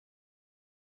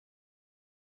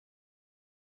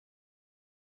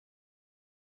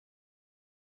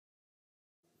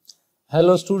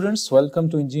Hello students, welcome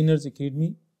to Engineers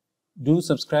Academy. Do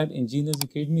subscribe Engineers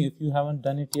Academy if you haven't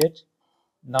done it yet.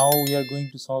 Now we are going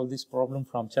to solve this problem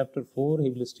from chapter 4,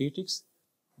 Hibbeler statics.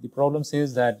 The problem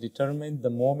says that determine the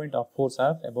moment of force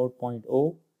F about point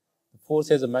O. The force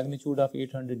has a magnitude of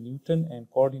 800 Newton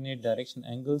and coordinate direction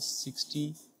angles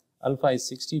 60, alpha is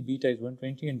 60, beta is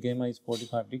 120 and gamma is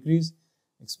 45 degrees.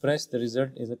 Express the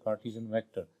result as a Cartesian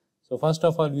vector. So first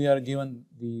of all, we are given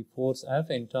the force F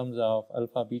in terms of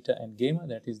alpha, beta and gamma,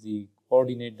 that is the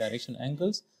coordinate direction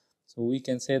angles. So we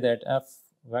can say that F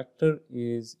vector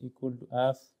is equal to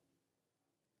F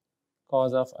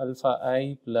cos of alpha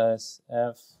I plus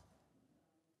F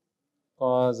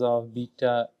cos of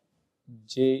beta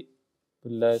j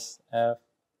plus F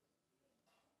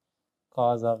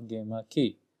cos of gamma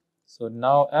k. So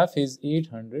now F is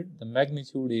 800, the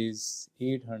magnitude is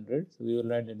 800, so we will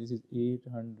write that this is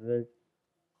 800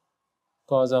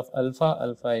 cos of alpha,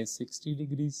 alpha is 60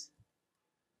 degrees,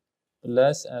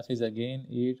 plus F is again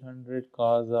 800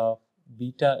 cos of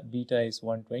beta, beta is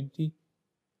 120,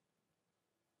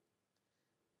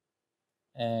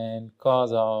 and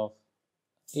cos of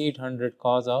 800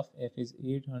 cos of F is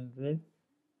 800,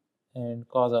 and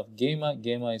cos of gamma,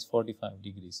 gamma is 45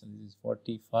 degrees, so this is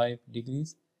 45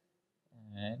 degrees,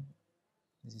 and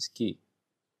this is K.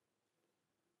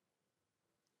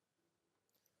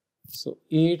 So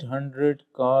 800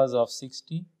 cos of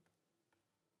 60,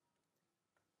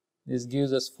 this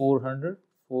gives us 400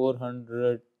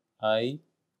 I,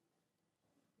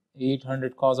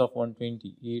 800 cos of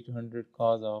 120, 800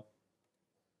 cos of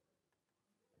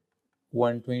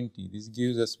 120, this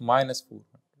gives us minus 400.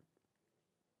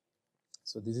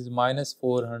 So this is minus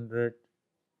 400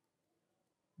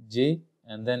 J,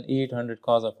 and then 800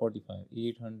 cos of 45,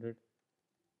 800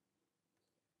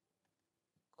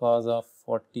 cos of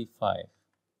 45.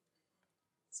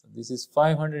 So this is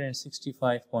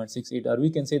 565.68, or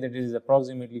we can say that it is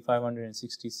approximately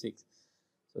 566.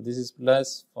 So this is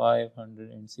plus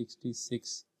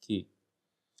 566 K.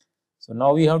 So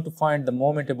now we have to find the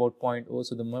moment about point O.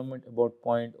 So the moment about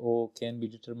point O can be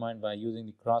determined by using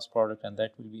the cross product, and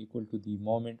that will be equal to the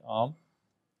moment arm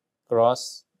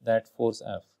cross that force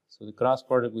F. So the cross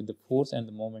product with the force and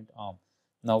the moment arm.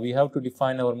 Now we have to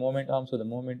define our moment arm. So the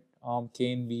moment arm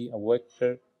can be a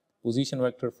vector, position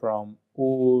vector from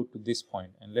O to this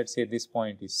point, and let's say this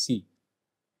point is C.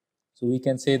 So we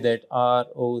can say that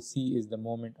ROC is the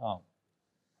moment arm.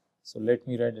 So let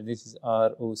me write that this is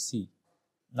ROC.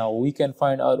 Now we can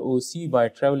find ROC by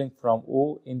traveling from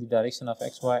O in the direction of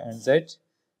X, Y and Z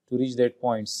to reach that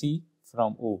point C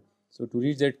from O. So to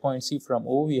reach that point C from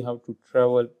O, we have to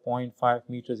travel 0.5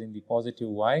 meters in the positive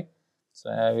Y. So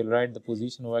I will write the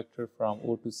position vector from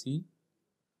O to C.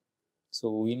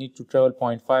 So we need to travel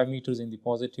 0.5 meters in the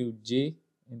positive J.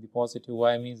 In the positive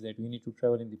Y means that we need to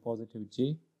travel in the positive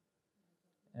J.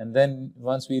 And then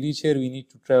once we reach here, we need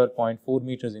to travel 0.4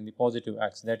 meters in the positive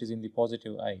X, that is in the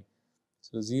positive I.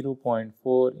 So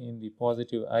 0.4 in the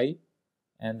positive I,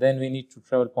 and then we need to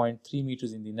travel 0.3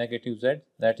 meters in the negative Z,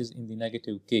 that is in the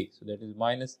negative K. So that is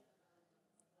minus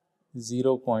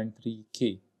 0.3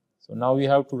 K. So now we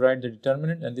have to write the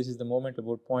determinant, and this is the moment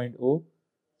about point O.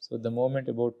 So the moment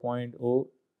about point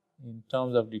O in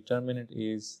terms of determinant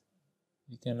is,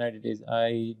 we can write it as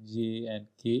I, J and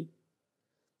K.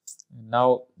 And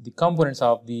now the components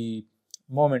of the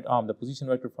moment arm, the position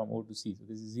vector from O to C. So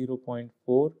this is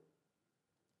 0.4,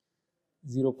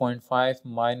 0.5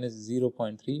 minus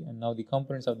 0.3, and now the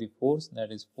components of the force,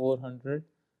 that is 400,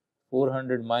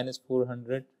 400 minus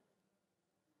 400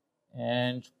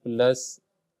 and plus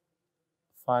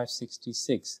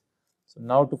 566. So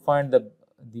now to find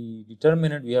the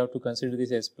determinant, we have to consider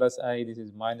this as plus I, this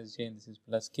is minus J, and this is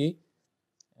plus K,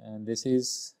 and this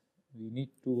is, we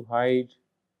need to hide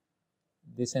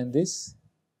this and this.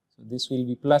 So this will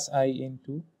be plus I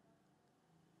into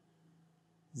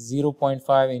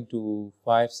 0.5 into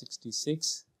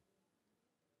 566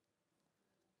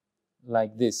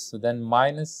 like this. So then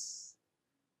minus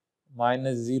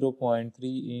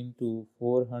 0.3 into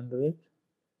 400,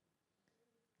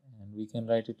 and we can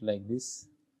write it like this,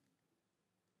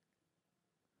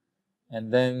 and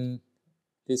then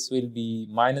this will be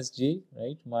minus J,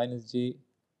 right, minus J,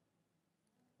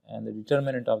 and the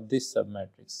determinant of this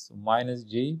submatrix, so minus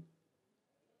J,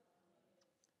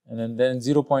 and then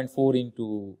 0.4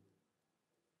 into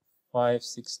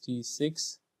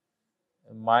 566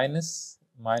 minus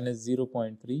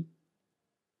 0.3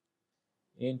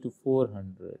 into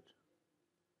 400,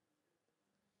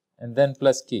 and then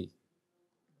plus K,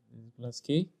 plus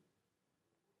K.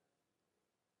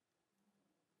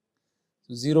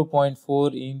 So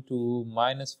 0.4 into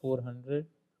minus 400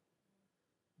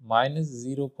 minus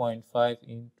 0.5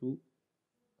 into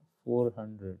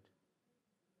 400.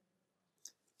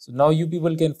 So now you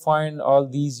people can find all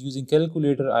these using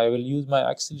calculator. I will use my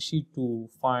Excel sheet to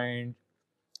find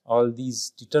all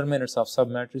these determinants of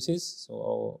submatrices.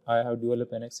 So I have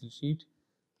developed an Excel sheet.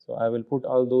 So I will put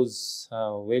all those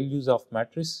values of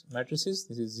matrices.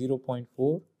 This is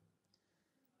 0.4,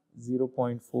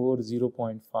 0.4,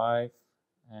 0.5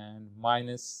 and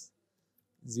minus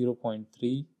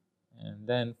 0.3 and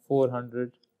then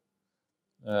 400,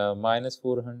 minus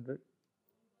 400.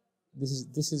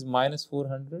 This is minus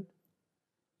 400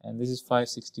 and this is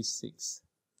 566.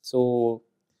 So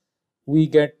we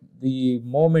get the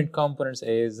moment components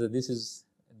as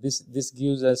this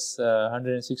gives us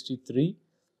 163,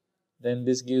 then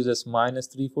this gives us minus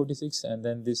 346 and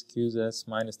then this gives us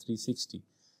minus 360.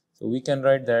 So we can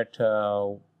write that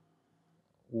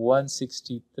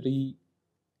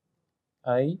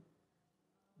 163i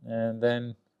and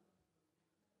then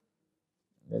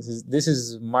this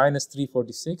is minus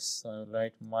 346, so I will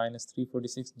write minus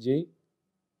 346j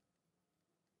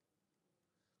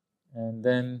and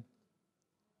then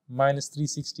minus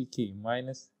 360k,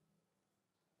 minus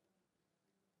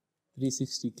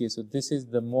 360k. So this is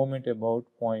the moment about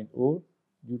point O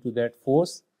due to that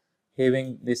force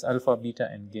having this alpha, beta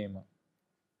and gamma.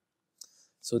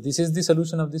 So this is the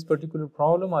solution of this particular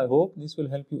problem. I hope this will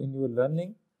help you in your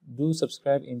learning. Do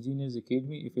subscribe Engineers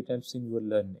Academy if it helps in your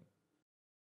learning.